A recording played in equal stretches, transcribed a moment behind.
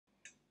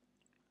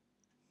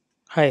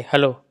Hi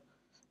hello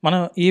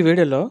మనం ఈ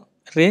వీడియోలో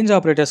రేంజ్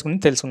ఆపరేటర్స్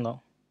గురించి తెలుసుకుందాం.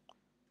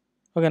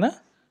 ఓకేనా?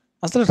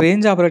 అసలు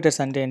రేంజ్ ఆపరేటర్స్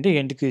అంటే ఏంటి,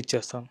 ఎందుకు యూజ్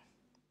చేస్తాం?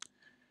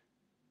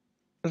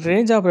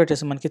 రేంజ్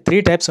ఆపరేటర్స్ మనకి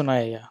 3 టైప్స్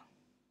ఉన్నాయ్యా.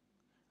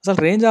 అసలు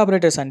రేంజ్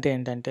ఆపరేటర్స్ అంటే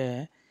ఏంటంటే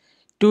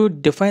to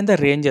define the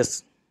ranges.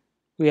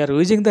 We are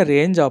using the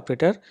range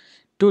operator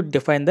to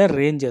define the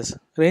ranges.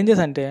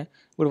 Ranges అంటే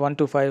ఇప్పుడు 1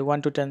 to 5,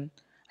 1 to 10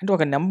 అంటే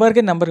ఒక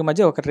నెంబర్కి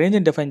మధ్య ఒక రేంజ్ని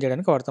డిఫైన్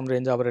చేయడానికి వాడతాం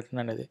రేంజ్ ఆపరేటర్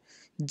అనేది.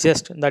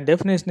 Just the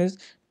definition is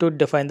to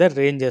define the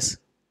ranges.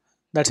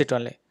 That's it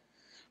only.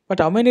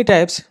 But how many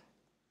types?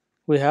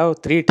 We have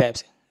 3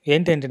 types.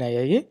 ఏంటంటున్నాయి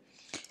అవి?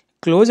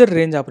 Closure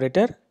range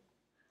operator,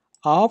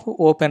 of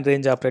open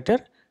range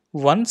operator,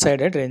 one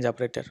sided range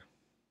operator.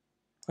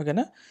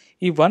 ఓకేనా?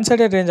 ఈ one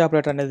sided range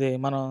operator అనేది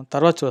మనం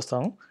తర్వాత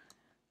చూస్తాము.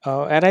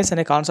 Arise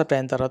అనే concept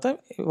అయిన తర్వాత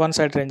వన్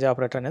సైడ్ రేంజ్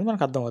ఆపరేటర్ అనేది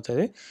మనకు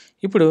అర్థమవుతుంది.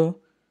 ఇప్పుడు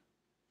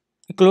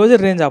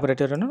closure range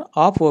operator,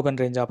 of open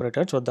range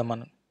operator చూద్దాం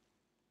మనం.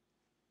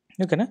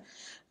 ఓకేనా?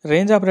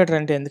 రేంజ్ ఆపరేటర్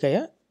అంటే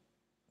ఎందుకయ్యా?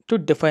 టు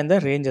డిఫైన్ ద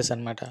రేంజెస్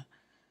అనమాట.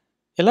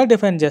 ఎలా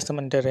డిఫైన్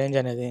చేస్తామంటే రేంజ్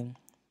అనేది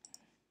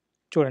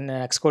చూడండి,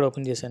 నేను ఎక్స్ కోడ్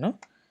ఓపెన్ చేశాను.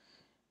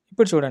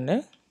 ఇప్పుడు చూడండి,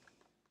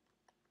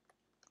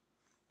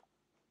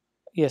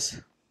 yes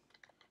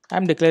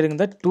I'm declaring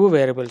the 2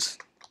 variables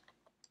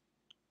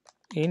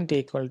int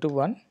equal to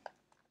 1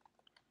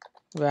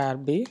 var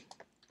b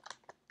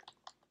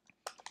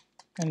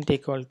int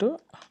equal to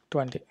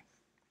 20.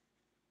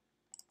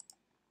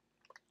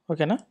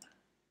 ఓకేనా?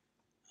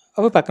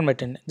 అవి పక్కన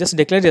పెట్టండి, జస్ట్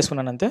డిక్లేర్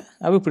చేసుకున్నాను అంతే.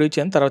 అవి ఇప్పుడు యూజ్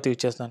చేయను, తర్వాత యూజ్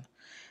చేస్తాను.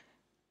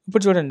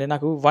 ఇప్పుడు చూడండి,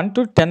 నాకు 1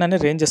 to 10 అనే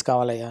రేంజెస్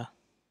కావాలయ్యా.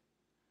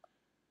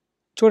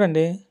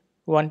 చూడండి,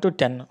 1 to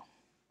 10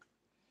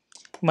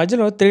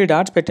 మధ్యలో 3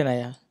 డాట్స్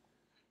పెట్టినాయా.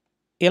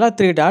 ఇలా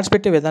 3 డాట్స్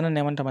పెట్టే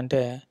విధానాన్ని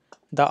ఏమంటామంటే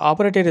the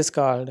operator is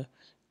called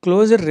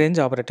closure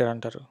range operator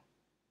అంటారు.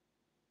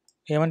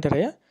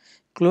 ఏమంటారయ్యా?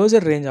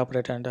 క్లోజర్ రేంజ్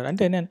ఆపరేటర్ అంటారు.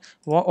 అంటే నేను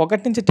 1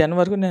 నుంచి 10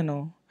 వరకు నేను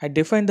I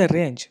define the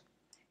range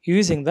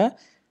using the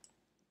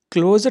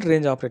closure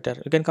range operator.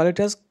 You can call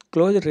it as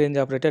closure range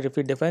operator. If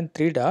you define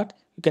 3 dot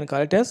you can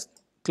call it as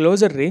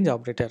closure range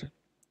operator.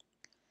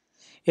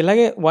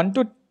 ఇలాగే 1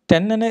 to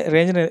 10 అనే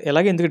రేంజ్ని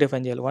ఎలాగే ఎందుకు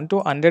డిఫైన్ చేయాలి? 1 to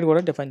 100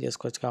 కూడా define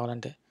చేసుకోవచ్చు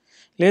కావాలంటే.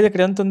 లేదు,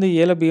 ఇక్కడ ఎంత ఉంది,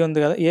 ఏలో బి ఉంది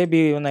కదా, ఏ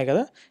బి ఉన్నాయి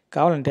కదా,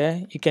 కావాలంటే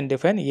you can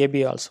define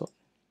AB also.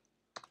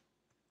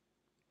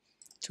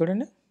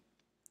 చూడండి,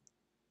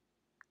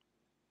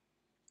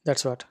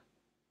 దట్స్ వాట్.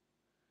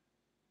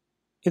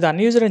 ఇది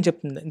అన్యూజర్ అని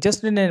చెప్తుంది.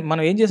 జస్ట్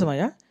మనం ఏం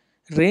చేసామయ్యా,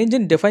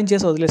 రేంజ్ని డిఫైన్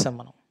చేసి వదిలేసాం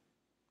మనం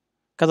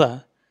కదా.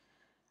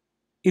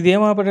 ఇది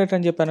ఏం ఆపరేటర్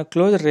అని చెప్పాను?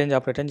 క్లోజర్ రేంజ్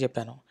ఆపరేటర్ అని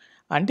చెప్పాను.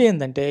 అంటే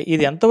ఏంటంటే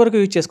ఇది ఎంతవరకు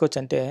యూజ్ చేసుకోవచ్చు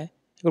అంటే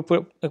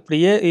ఇప్పుడు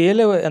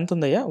ఏలో ఎంత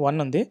ఉందయ్యా?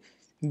 1 ఉంది,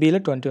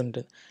 బిలో 20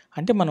 ఉంటుంది.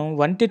 అంటే మనం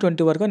 1 to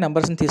 20 వరకు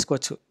నెంబర్స్ని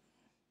తీసుకోవచ్చు.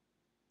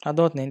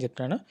 అర్థమవుతుంది నేను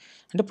చెప్తున్నాను.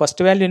 అంటే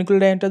ఫస్ట్ వాల్యూ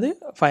ఇన్క్లూడ్ అయి ఉంటుంది,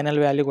 ఫైనల్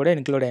వాల్యూ కూడా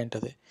ఇన్క్లూడ్ అయి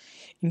ఉంటుంది.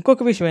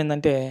 ఇంకొక విషయం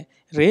ఏంటంటే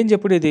రేంజ్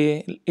ఎప్పుడు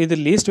ఇది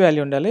లీస్ట్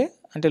వాల్యూ ఉండాలి,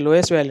 అంటే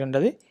లోయెస్ట్ వాల్యూ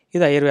ఉండాలి,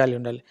 ఇది హైయర్ వాల్యూ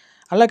ఉండాలి.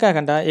 అలా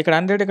కాకుండా ఇక్కడ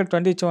 100 ఇక్కడ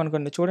 20 ఇచ్చాం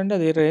అనుకోండి, చూడండి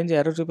అది రేంజ్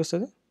ఎర్రర్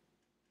చూపిస్తుంది.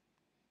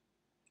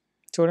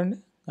 చూడండి,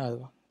 అది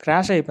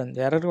క్రాష్ అయిపోయింది,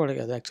 ఎర్రర్ కూడా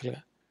కాదు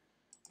యాక్చువల్గా.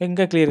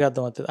 ఇంకా క్లియర్గా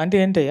అర్థమవుతుంది. అంటే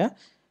ఏంటయ్యా,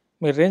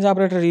 మీరు రేంజ్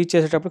ఆపరేటర్ యూజ్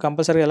చేసేటప్పుడు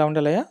కంపల్సరీగా ఎలా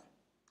ఉండాలయ్యా?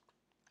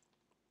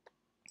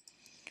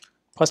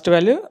 ఫస్ట్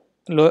వాల్యూ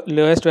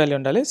లోయెస్ట్ వాల్యూ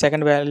ఉండాలి,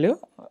 సెకండ్ వాల్యూ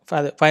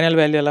అదే ఫైనల్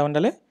వాల్యూ ఎలా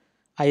ఉండాలి?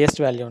 హైయెస్ట్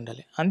వాల్యూ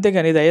ఉండాలి.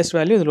 అంతేగాని ఇది హైయెస్ట్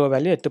వాల్యూ, ఇది లో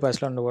వాల్యూ ఎట్టి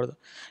పరిస్థితిలో ఉండకూడదు.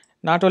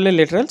 Not only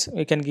literals,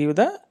 we can give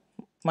the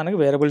మనకి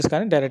వేరియబుల్స్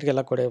కానీ డైరెక్ట్గా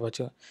ఎలా కూడా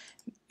ఇవ్వచ్చు.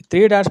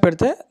 3 డాట్స్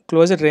పెడితే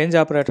క్లోజర్ రేంజ్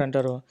ఆపరేటర్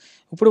అంటారు.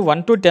 ఇప్పుడు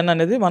 1 to 10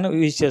 అనేది మనం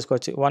యూజ్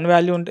చేసుకోవచ్చు. 1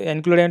 వాల్యూ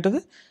ఇన్క్లూడ్ అయి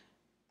ఉంటుంది,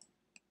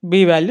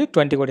 బి వాల్యూ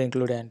 20 కూడా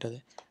ఇంక్లూడ్ అయి ఉంటుంది.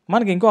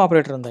 మనకి ఇంకో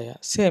ఆపరేటర్ ఉందయ్యా,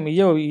 సేమ్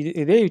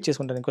ఇదే యూజ్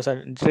చేసుకుంటాను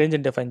ఇంకోసారి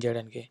రేంజ్ని డిఫైన్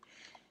చేయడానికి.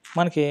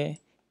 మనకి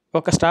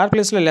ఒక స్టార్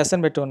ప్లేస్లో లెస్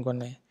అని పెట్టాం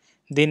అనుకోండి,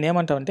 దీన్ని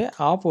ఏమంటామంటే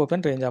ఆఫ్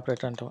ఓపెన్ రేంజ్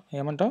ఆపరేటర్ అంటాం.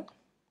 ఏమంటాం?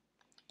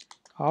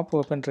 Of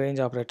open range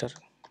operator.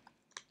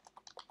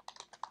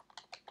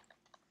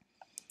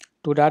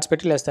 2 dots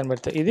పెట్టి లెస్ అని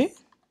పెడితే ఇది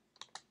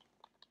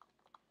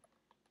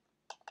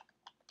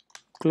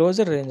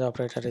క్లోజర్ రేంజ్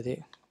ఆపరేటర్. ఇది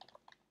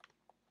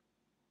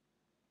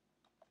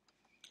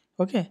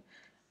ఓకే.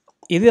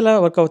 ఇది ఎలా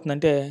వర్క్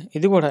అవుతుందంటే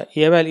ఇది కూడా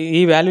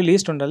ఈ వాల్యూ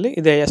లీస్ట్ ఉండాలి,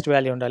 ఇది హైయెస్ట్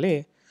వాల్యూ ఉండాలి.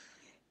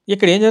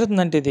 ఇక్కడ ఏం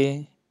జరుగుతుందంటే ఇది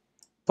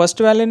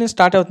ఫస్ట్ వాల్యూని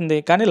స్టార్ట్ అవుతుంది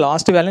కానీ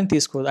లాస్ట్ వాల్యూని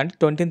తీసుకోదు, అంటే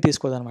 20ని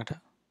తీసుకోదు అనమాట.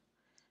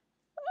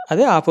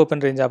 అదే ఆఫ్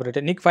ఓపెన్ రేంజ్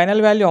ఆపరేటర్. నీకు ఫైనల్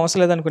వాల్యూ అవసరం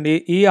లేదనుకోండి,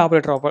 ఈ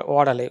ఆపరేటర్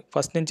వాడాలి.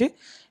 ఫస్ట్ నుంచి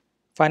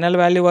ఫైనల్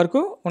వాల్యూ వరకు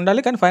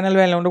ఉండాలి, కానీ ఫైనల్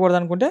వాల్యూ ఉండకూడదు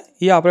అనుకుంటే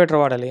ఈ ఆపరేటర్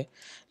వాడాలి.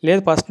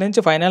 లేదు, ఫస్ట్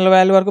నుంచి ఫైనల్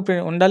వాల్యూ వరకు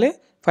ఉండాలి,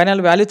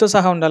 ఫైనల్ వాల్యూతో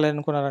సహా ఉండాలి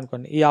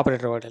అనుకున్నారనుకోండి, ఈ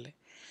ఆపరేటర్ వాడాలి.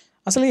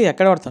 అసలు ఇది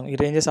ఎక్కడ వాడతాం? ఈ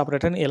రేంజెస్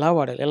ఆపరేటర్ని ఎలా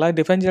వాడాలి, ఎలా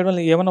డిఫైన్ చేయడం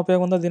వల్ల ఏమైనా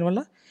ఉపయోగం ఉందో?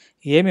 దీనివల్ల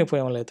ఏమీ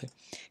ఉపయోగం లేదు.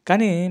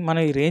 కానీ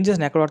మనం ఈ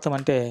రేంజెస్ని ఎక్కడ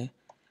వాడతామంటే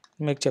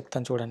మీకు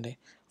చెప్తాను చూడండి.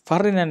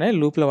 ఫర్ అనే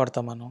లూప్లో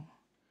వాడతాం మనం.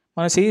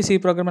 మన సి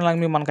ప్రోగ్రామింగ్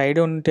లాంగ్వేజ్ మనకు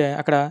ఐడియా ఉంటే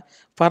అక్కడ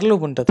ఫర్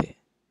లూప్ ఉంటుంది.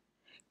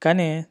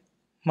 కానీ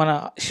మన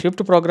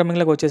షిఫ్ట్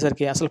ప్రోగ్రామింగ్లోకి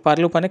వచ్చేసరికి అసలు ఫర్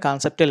లూప్ అనే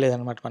కాన్సెప్టే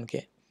లేదనమాట మనకి.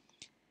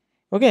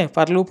 ఓకే,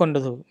 ఫర్ లూప్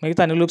ఉండదు,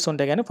 మిగతా అన్ని లూప్స్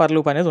ఉంటాయి కానీ ఫర్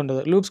లూప్ అనేది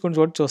ఉండదు. లూప్స్ గురించి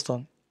కూడా చూస్తాం.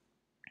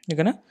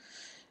 ఓకేనా?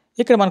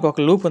 ఇక్కడ మనకు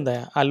ఒక లూప్ ఉందా,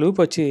 ఆ లూప్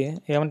వచ్చి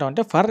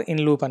ఏమంటామంటే ఫర్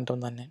ఇన్ లూప్ అంటాం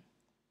దాన్ని.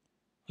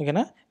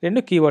 ఓకేనా,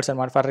 2 కీవర్డ్స్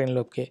అనమాట ఫర్ ఇన్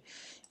లూప్కి.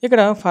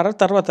 ఇక్కడ ఫర్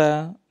తర్వాత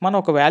మనం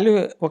ఒక వాల్యూ,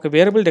 ఒక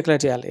వేరియబుల్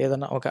డిక్లేర్ చేయాలి,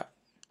 ఏదన్నా ఒక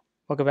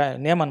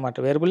నేమ్ అనమాట,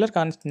 వేరియబుల్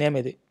కానీ నేమ్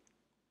ఇది.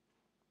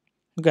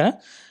 ఓకేనా,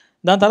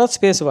 దాని తర్వాత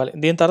స్పేస్ ఇవ్వాలి,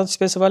 దీని తర్వాత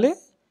స్పేస్ ఇవ్వాలి.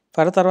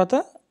 ఫర్ తర్వాత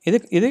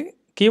ఇది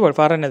కీవర్డ్,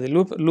 ఫర్ అనేది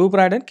లూప్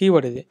రాయడానికి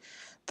కీవర్డ్ ఇది.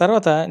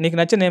 తర్వాత నీకు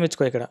నచ్చిన నేమ్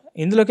ఇచ్చుకో, ఇక్కడ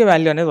ఇందులోకి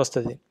వాల్యూ అనేది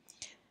వస్తుంది.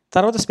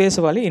 తర్వాత స్పేస్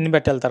ఇవ్వాలి, ఇన్ని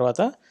పెట్టాలి.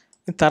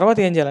 తర్వాత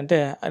ఏం చేయాలంటే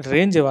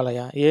రేంజ్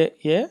ఇవ్వాలయ్యా,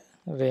 ఏ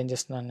రేంజ్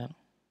ఇస్తున్నాను నేను.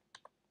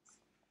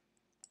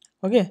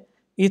 ఓకే,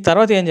 ఈ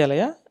తర్వాత ఏం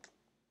చేయాలయ్యా,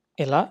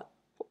 ఇలా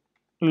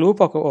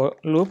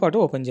లూప్ అటు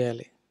ఓపెన్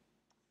చేయాలి.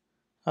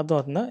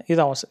 అర్థమవుతుందా?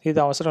 ఇది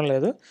అవసరం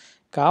లేదు,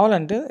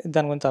 కావాలంటే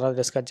దాని గురించి తర్వాత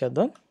డిస్కస్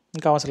చేద్దాం,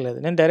 ఇంకా అవసరం లేదు.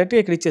 నేను డైరెక్ట్గా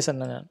ఇక్కడ ఇచ్చేసాను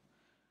నేను.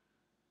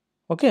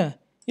 ఓకే,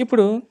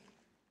 ఇప్పుడు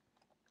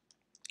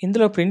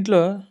ఇందులో ప్రింట్లో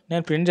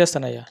నేను ప్రింట్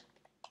చేస్తానయ్యా,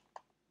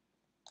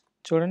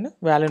 చూడండి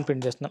వాల్యూని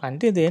ప్రింట్ చేస్తున్నాను.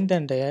 అంటే ఇది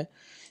ఏంటంటే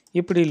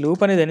ఇప్పుడు ఈ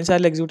లూప్ అనేది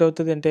ఎన్నిసార్లు ఎగ్జిక్యూట్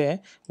అవుతుంది అంటే,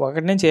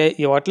 ఒకటి నుంచి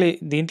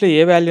దీంట్లో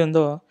ఏ వాల్యూ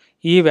ఉందో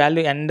ఈ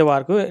వాల్యూ ఎండ్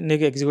వరకు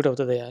నీకు ఎగ్జిక్యూట్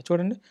అవుతుంది అయ్యా.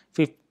 చూడండి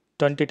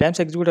 20 టైమ్స్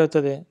ఎగ్జిక్యూట్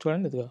అవుతుంది.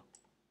 చూడండి ఇదిగో,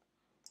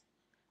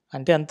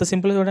 అంటే ఎంత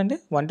సింపుల్ చూడండి.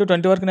 1 to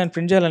 20 వరకు నేను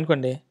ప్రింట్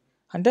చేయాలనుకోండి,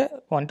 అంటే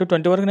 1 to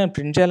 20 వరకు నేను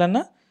ప్రింట్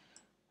చేయాలన్నా,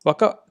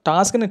 ఒక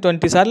టాస్క్ని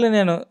 20 సార్లు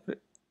నేను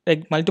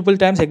మల్టిపుల్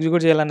టైమ్స్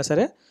ఎగ్జిక్యూట్ చేయాలన్నా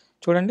సరే,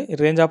 చూడండి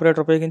రేంజ్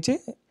ఆపరేటర్ ఉపయోగించి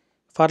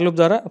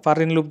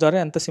ఫర్ ఇన్ లూప్ ద్వారా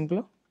ఎంత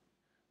సింపుల్.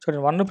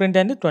 చూడండి 1 ప్రింట్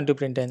అయింది, 20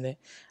 ప్రింట్ అయింది.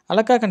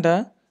 అలా కాకుండా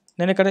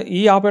నేను ఇక్కడ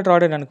ఈ ఆపరేటర్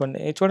ఆడాను అనుకోండి,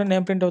 చూడండి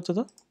ఏం ప్రింట్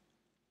అవుతుందో,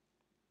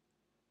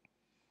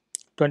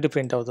 20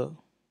 ప్రింట్ అవుతుంది.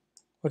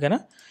 ఓకేనా,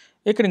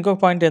 ఇక్కడ ఇంకొక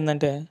పాయింట్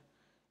ఏంటంటే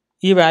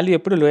ఈ వాల్యూ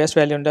ఎప్పుడు లోయెస్ట్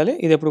వాల్యూ ఉండాలి,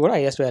 ఇది ఎప్పుడు కూడా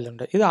హైయెస్ట్ వాల్యూ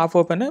ఉండాలి. ఇది ఆఫ్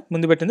ఓపెన్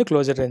ముందు పెట్టింది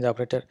క్లోజర్ రేంజ్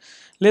ఆపరేటర్.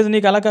 లేదు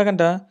నీకు అలా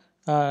కాకుండా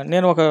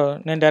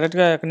నేను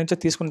డైరెక్ట్గా ఎక్కడి నుంచో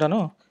తీసుకుంటాను,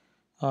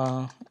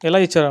 ఇలా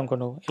ఇచ్చారు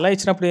అనుకో, ఇలా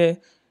ఇచ్చినప్పుడు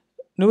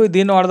నువ్వు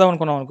దీన్ని వాడదాం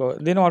అనుకున్నావు అనుకో,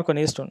 దీన్ని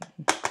వాడుకొని ఇష్టం,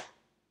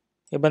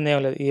 ఇబ్బంది ఏం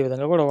లేదు, ఈ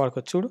విధంగా కూడా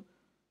వాడుకోవచ్చు. చూడు,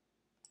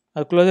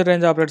 అది క్లోజర్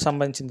రేంజ్ ఆపరేటర్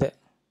సంబంధించిందే.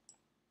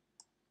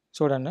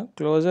 చూడండి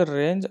క్లోజర్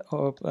రేంజ్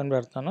ఓపెన్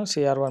పెడతాను,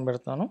 CR1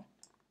 పెడతాను.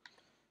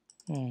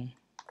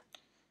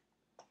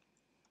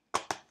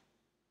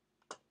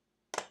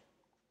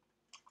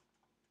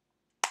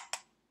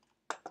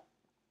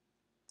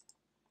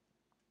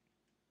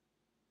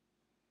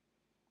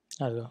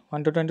 అదిగో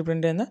 1 to 20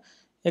 ప్రింట్ అయిందా.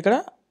 ఇక్కడ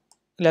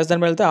లెస్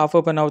దాన్ వెళ్తే ఆఫ్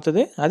ఓపెన్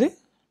అవుతుంది, అది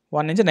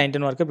 1 నుంచి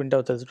 19 వరకు ప్రింట్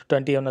అవుతుంది,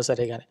 20 ఉన్నా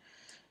సరే కానీ.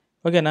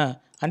 ఓకేనా,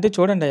 అంటే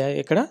చూడండి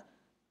ఇక్కడ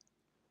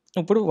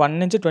ఇప్పుడు 1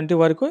 నుంచి 20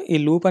 వరకు ఈ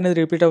లూప్ అనేది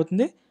రిపీట్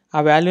అవుతుంది.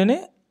 ఆ వాల్యూని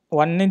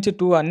 1 నుంచి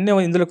 2 అన్నీ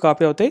ఇందులో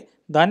కాపీ అవుతాయి,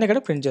 దాన్ని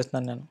ఇక్కడ ప్రింట్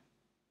చేస్తున్నాను నేను.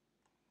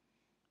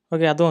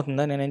 ఓకే,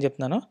 అర్థమవుతుందా నేనేం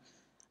చెప్తున్నాను.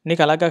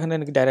 నీకు అలా కాకుండా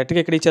నీకు డైరెక్ట్గా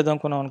ఇక్కడ ఇచ్చేద్దాం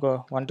అనుకున్నావు అనుకో,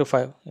 1 to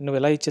 5 నువ్వు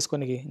ఇలా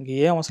ఇచ్చేసుకొని ఇంక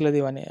ఏం అవసరం లేదు,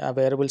 ఇవన్నీ ఆ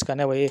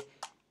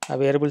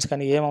వేరియబుల్స్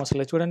కానీ ఏం అవసరం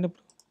లేదు. చూడండి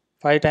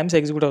 5 టైమ్స్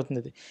ఎగ్జిక్యూట్ అవుతుంది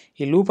ఇది.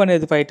 ఈ లూప్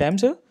అనేది 5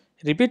 టైమ్స్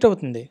రిపీట్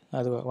అవుతుంది,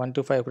 అది 1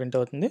 to 5 ప్రింట్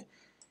అవుతుంది,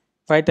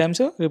 5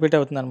 టైమ్స్ రిపీట్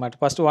అవుతుంది అనమాట.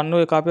 ఫస్ట్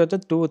 1 కాపీ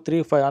అవుతుంది, 2, 3,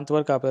 5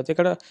 అంతవరకు కాపీ అవుతుంది.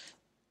 ఇక్కడ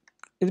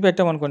ఇది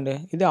పెట్టామనుకోండి,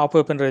 ఇది ఆఫ్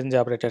ఓపెన్ రేంజ్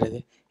ఆపరేటర్,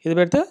 ఇది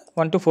పెడితే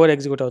 1 to 4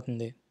 ఎగ్జిక్యూట్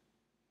అవుతుంది.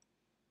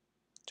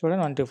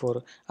 చూడండి 1 to 4.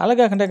 అలా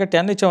కాకుండా ఇక్కడ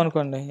 10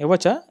 ఇచ్చామనుకోండి,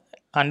 ఇవ్వచ్చా?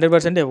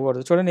 100%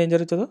 ఇవ్వకూడదు. చూడండి ఏం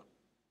జరుగుతుందో,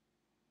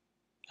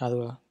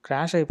 అదిగో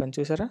క్రాష్ అయిపోయింది,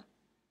 చూసారా?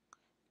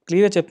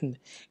 క్లియర్గా చెప్తుంది,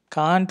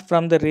 can't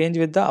from the range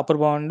with the upper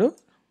bound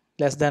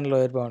less than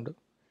lower bound.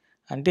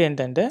 అంటే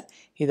ఏంటంటే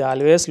ఇది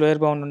ఆల్వేస్ లోయర్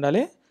బౌండ్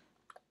ఉండాలి,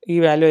 ఈ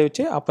వాల్యూ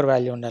వచ్చి అప్పర్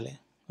వాల్యూ ఉండాలి.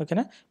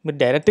 ఓకేనా, మీరు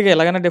డైరెక్ట్గా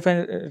ఎలాగైనా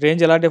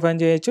రేంజ్ ఎలా డిఫైన్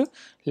చేయొచ్చు,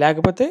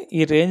 లేకపోతే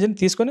ఈ రేంజ్ని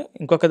తీసుకొని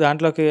ఇంకొక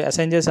దాంట్లోకి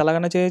అసైన్ చేసి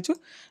ఎలాగైనా చేయొచ్చు,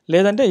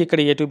 లేదంటే ఇక్కడ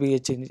A to B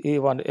ఇచ్చింది ఈ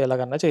 1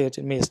 ఎలాగన్నా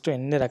చేయొచ్చు, మీ ఇష్టం,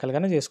 ఎన్ని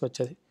రకాలుగానే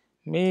చేసుకోవచ్చు, అది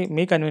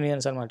మీ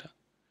కన్వీనియన్స్ అనమాట.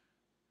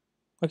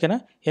 ఓకేనా,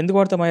 ఎందుకు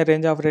వాడతాం ఈ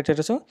range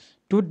operators?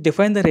 To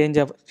define the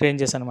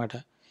ranges అనమాట.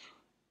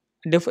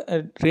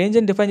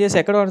 రేంజ్ని డిఫైన్ చేసి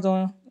ఎక్కడ వాడతాం?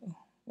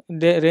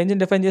 రేంజ్ని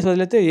డిఫైన్ చేసి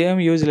వదిలేస్తే ఏం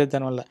యూజ్ లేదు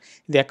దానివల్ల.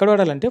 ఇది ఎక్కడ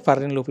వాడాలంటే ఫర్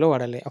ఇన్ లూప్లో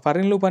వాడాలి. ఆ ఫర్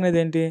ఇన్ లూప్ అనేది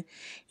ఏంటి,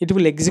 it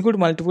will execute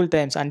multiple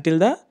times until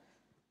the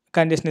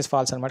condition is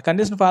false అనమాట.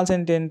 కండిషన్ ఫాల్స్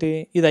అంటే ఏంటి,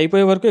 ఇది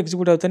అయిపోయే వరకు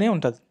ఎగ్జిక్యూట్ అవుతూనే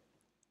ఉంటుంది,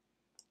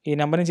 ఈ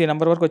నెంబర్ నుంచి ఈ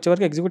నెంబర్ వరకు వచ్చే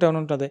వరకు ఎగ్జిక్యూట్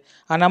అవుతూ ఉంటుంది.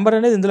 ఆ నెంబర్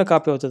అనేది ఇందులో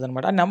కాపీ అవుతుంది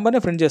అనమాట. ఆ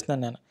నెంబర్ని ప్రింట్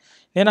చేస్తున్నాను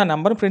నేను ఆ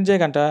నెంబర్ని ప్రింట్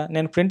చేయకుండా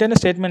నేను ప్రింట్ అయిన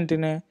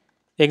స్టేట్మెంట్ని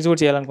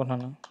ఎగ్జిక్యూట్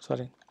చేయాలనుకుంటున్నాను.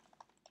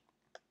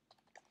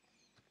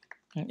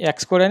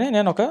 ఎక్స్ కోడ్ అని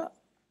నేను ఒక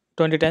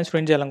 20 టైమ్స్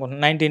ప్రింట్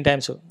చేయాలనుకుంటున్నాను, 19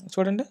 టైమ్స్.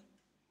 చూడండి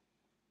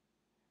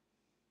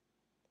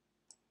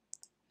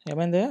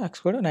ఏమైంది,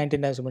 ఎక్స్ కోడ్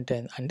 19 టైమ్స్ ప్రింట్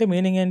అయింది. అంటే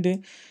మీనింగ్ ఏంటి,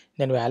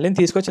 నేను వాల్యూని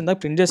తీసుకొచ్చి ఇందాక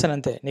ప్రింట్ చేశాను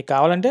అంతే. నీకు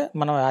కావాలంటే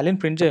మనం వాల్యూని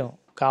ప్రింట్ చేయం,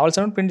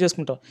 కావాల్సినప్పుడు ప్రింట్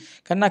చేసుకుంటాం.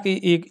 కానీ నాకు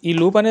ఈ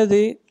లూప్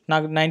అనేది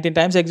నాకు 19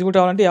 టైమ్స్ ఎగ్జిక్యూట్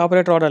అవ్వాలంటే ఈ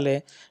ఆపరేటర్ వాడాలి.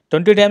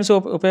 20 టైమ్స్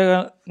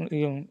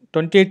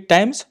 20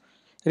 టైమ్స్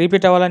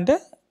రిపీట్ అవ్వాలంటే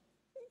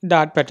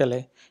డాట్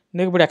పెట్టాలి.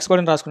 నీకు ఇప్పుడు ఎక్స్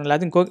కోడ్ని రాసుకుంటాను,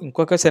 లేదా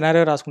ఇంకొక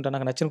సినారియో రాసుకుంటాను,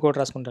 నాకు నచ్చిన కోడ్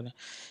రాసుకుంటాను.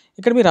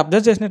 ఇక్కడ మీరు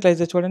అబ్జర్వ్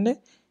చేసినట్లయితే చూడండి,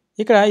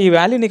 ఇక్కడ ఈ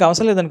వాల్యూ నీకు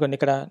అవసరం లేదనుకోండి,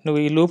 ఇక్కడ నువ్వు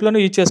ఈ లూప్లో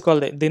యూజ్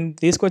చేసుకోవాలి, దీన్ని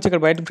తీసుకొచ్చి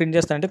ఇక్కడ బయట ప్రింట్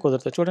చేస్తానంటే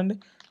కుదరదు. చూడండి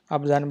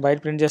అప్పుడు దాన్ని బయట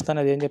ప్రింట్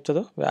చేస్తాను, అది ఏం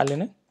చెప్తుందో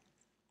వాల్యూని.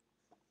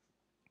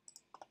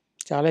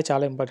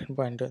 చాలా ఇంపార్టెంట్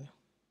పాయింట్ అది.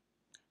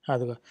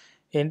 అదిగో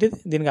ఏంటిది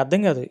దీనికి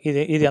అర్థం కాదు.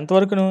 ఇది ఇది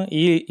ఎంతవరకును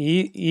ఈ ఈ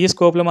ఈ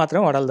స్కోప్‌లో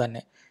మాత్రమే వాడాలి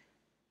దాన్ని.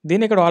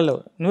 దీన్ని ఇక్కడ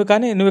వాడలేవు.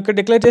 నువ్వు ఇక్కడ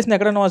డిక్లేర్ చేసింది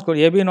ఎక్కడైనా వాడుకో.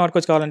 ఏబీని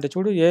వాడుకోవచ్చు కావాలంటే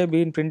చూడు.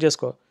 ఏబీని ప్రింట్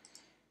చేసుకో.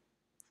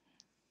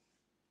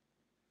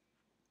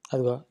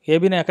 అదిగో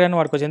ఏబీని ఎక్కడైనా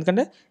వాడుకోవచ్చు.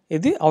 ఎందుకంటే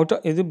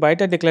ఇది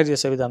బయట డిక్లేర్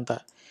చేసేవి ఇదంతా.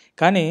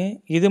 కానీ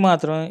ఇది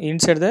మాత్రం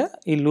ఇన్సైడ్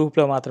ఈ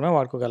లూప్‌లో మాత్రమే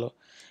వాడుకోగలవు.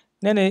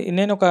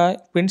 నేను ఒక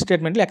ప్రింట్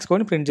స్టేట్మెంట్లో ఎక్స్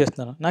కోడ్ని ప్రింట్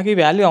చేస్తున్నాను. నాకు ఈ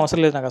వాల్యూ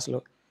అవసరం లేదు నాకు అసలు.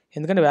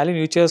 ఎందుకంటే వాల్యూని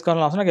యూజ్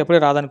చేసుకోవాలని అవసరం నాకు ఎప్పుడూ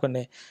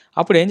రాదనుకోండి.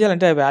 అప్పుడు ఏం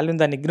చేయాలంటే ఆ వాల్యూని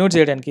దాన్ని ఇగ్నోర్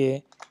చేయడానికి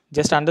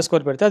జస్ట్ అండర్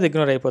స్కోర్ పెడితే అది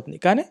ఇగ్నోర్ అయిపోతుంది.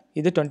 కానీ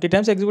ఇది 20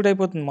 టైమ్స్ ఎగ్జిక్యూట్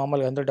అయిపోతుంది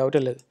మామూలుగా, అందులో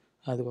డౌటే లేదు.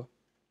 అదిగో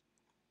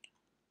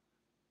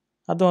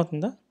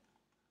అర్థమవుతుందా?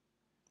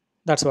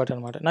 దట్స్ వాట్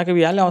అనమాట. నాకు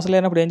ఈ వాల్యూ అవసరం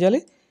లేనప్పుడు ఏం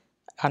చేయాలి?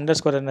 అండర్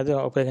స్కోర్ అనేది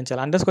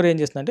ఉపయోగించాలి. అండర్ స్కోర్ ఏం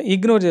చేస్తుందంటే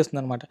ఇగ్నోర్ చేస్తుంది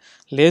అనమాట.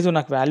 లేదు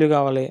నాకు వాల్యూ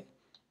కావాలి,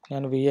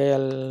 నేను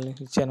విఐఎల్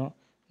ఇచ్చాను,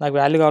 నాకు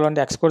వాల్యూ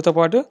కావాలంటే ఎక్స్పోర్ట్తో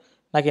పాటు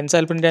నాకు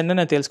ఎన్నిసార్లు ప్రింట్ అయిందో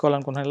నేను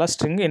తెలుసుకోవాలనుకుంటున్నాను. ఇలా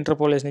స్ట్రింగ్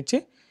ఇంటర్పోలేషన్ ఇచ్చి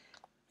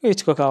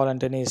ఇచ్చుకో,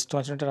 కావాలంటే నీ ఇష్టం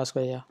వచ్చినట్టు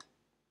రాసుకోయ్యా.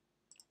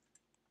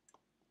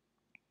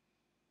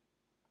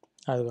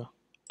 అదిగో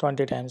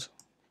 20 టైమ్స్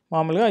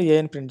మామూలుగా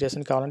ఏని ప్రింట్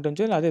చేసాను, కావాలంటే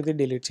ఉంచి అదే ఇది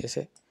డిలీట్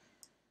చేసే.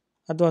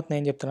 అర్థమవుతుంది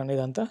ఏం చెప్తున్నాను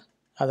ఇదంతా?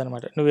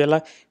 అదనమాట. నువ్వు ఎలా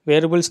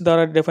వేరియబుల్స్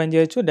ద్వారా డిఫైన్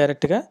చేయొచ్చు,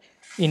 డైరెక్ట్గా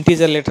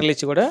ఇంటీజర్ లిటరల్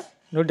ఇచ్చి కూడా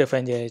నువ్వు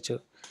డిఫైన్ చేయొచ్చు.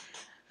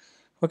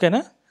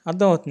 ఓకేనా?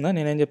 అర్థమవుతుందా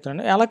నేనేం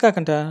చెప్తున్నాను? అలా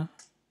కాకుండా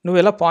నువ్వు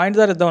ఎలా పాయింట్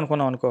ద్వారా ఇద్దాం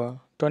అనుకున్నావు అనుకో,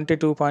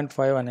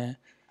 22.5 అని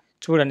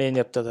చూడండి ఏం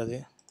చెప్తుంది అది.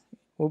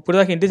 ఇప్పుడు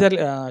దాకా ఇంటీజర్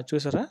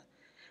చూసారా?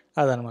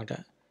 అదనమాట.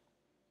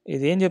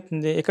 ఇది ఏం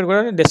చెప్తుంది ఇక్కడ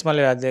కూడా డెసిమల్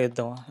అదే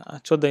ఇద్దాం,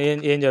 చూద్దాం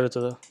ఏం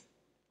జరుగుతుందో.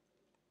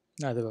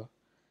 అదిగో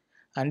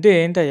అంటే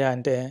ఏంటయ్యా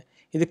అంటే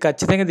ఇది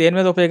ఖచ్చితంగా దేని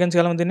మీద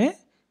ఉపయోగించగలం, దీన్ని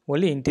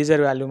ఓన్లీ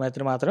ఇంటీజర్ వాల్యూ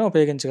మీద మాత్రమే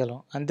ఉపయోగించగలం.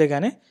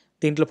 అంతేగాని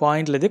దీంట్లో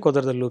పాయింట్లు అది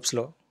కుదరదు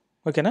లూప్స్లో.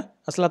 ఓకేనా?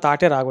 అసలు ఆ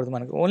థాటే రాకూడదు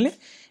మనకి. Only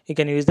you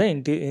can use the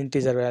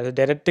integer value.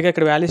 డైరెక్ట్గా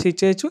ఇక్కడ వాల్యూస్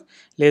ఇచ్చేయచ్చు,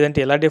 లేదంటే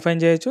ఎలా డిఫైన్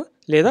చేయొచ్చు,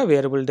 లేదా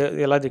వేరియబుల్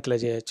ఎలా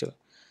డిక్లేర్ చేయొచ్చు.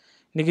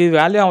 నీకు ఈ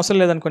వాల్యూ అవసరం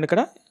లేదనుకోండి,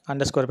 ఇక్కడ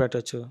అండర్ స్కోర్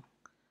పెట్టవచ్చు.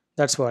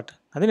 That's what.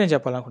 అది నేను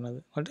చెప్పాలనుకున్నది.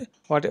 అంటే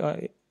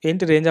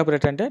ఏంటి రేంజ్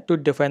ఆపరేటర్ అంటే? To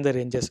define the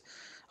ranges.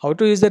 How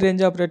to use the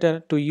range operator?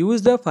 To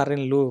use the for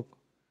in loop,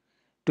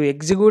 to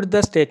execute the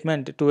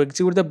statement, to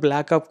execute the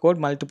block of code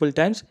multiple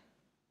times,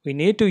 we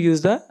need to use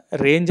the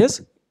ranges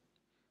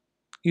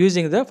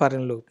using the for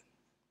in loop.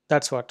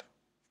 That's what.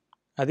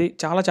 అది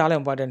చాలా చాలా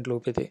important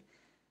loop ఇది.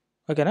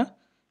 ఓకేనా?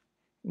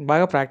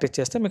 బాగా practice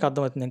చేస్తే మీకు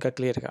అర్థమవుతుంది ఇంకా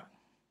క్లియర్గా.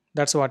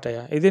 దట్స్ వాట్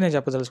అయ్యా. ఇది నేను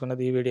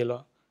చెప్పదలుచుకున్నది ఈ వీడియోలో.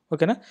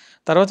 ఓకేనా?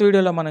 తర్వాత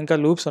వీడియోలో మనం ఇంకా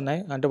లూప్స్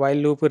ఉన్నాయి. అంటే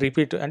వైల్ లూప్,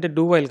 రిపీట్, అంటే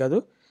డూ వైల్ కాదు.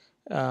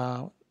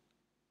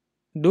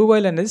 డూ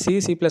వైల్ అనేది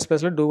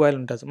C++లో డూ వైల్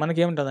ఉంటుంది. మనకి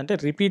ఏముంటుందంటే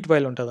రిపీట్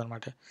వైల్ ఉంటుంది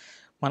అనమాట.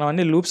 మనం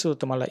అన్ని లూప్స్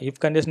చూస్తాం. మళ్ళీ ఇఫ్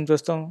కండిషన్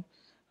చూస్తాం,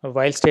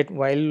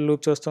 వైల్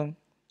లూప్ చూస్తాం,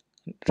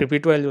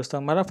 రిపీట్ వైల్ చూస్తాం,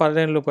 మళ్ళీ ఫర్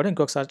ఇన్ లూప్ కూడా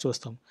ఇంకొకసారి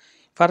చూస్తాం.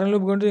 ఫర్ ఇన్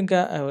లూప్ గురించి ఇంకా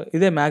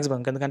ఇదే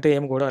మ్యాక్సిమం, ఎందుకంటే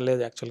ఏం కూడా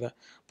లేదు యాక్చువల్గా.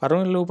 ఫర్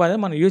ఇన్ లూప్ అనేది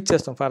మనం యూజ్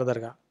చేస్తాం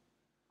ఫర్దర్గా.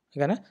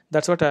 ఓకేనా?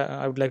 That's what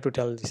I would like to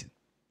tell this.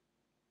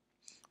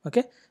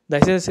 Okay,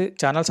 దయచేసి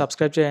ఛానల్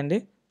సబ్స్క్రైబ్ చేయండి,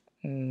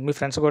 మీ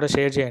ఫ్రెండ్స్ కూడా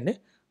షేర్ చేయండి.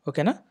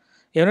 ఓకేనా?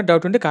 ఏమైనా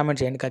డౌట్ ఉంటే కామెంట్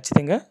చేయండి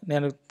ఖచ్చితంగా.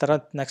 నేను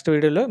తర్వాత నెక్స్ట్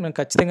వీడియోలో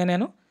ఖచ్చితంగా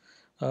నేను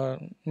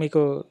మీకు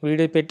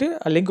వీడియో పెట్టి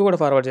ఆ లింక్ కూడా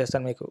ఫార్వర్డ్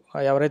చేస్తాను మీకు,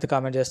 ఎవరైతే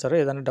కామెంట్ చేస్తారో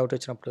ఏదైనా డౌట్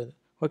వచ్చినప్పుడు.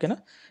 ఓకేనా?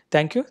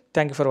 Thank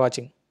you for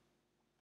watching.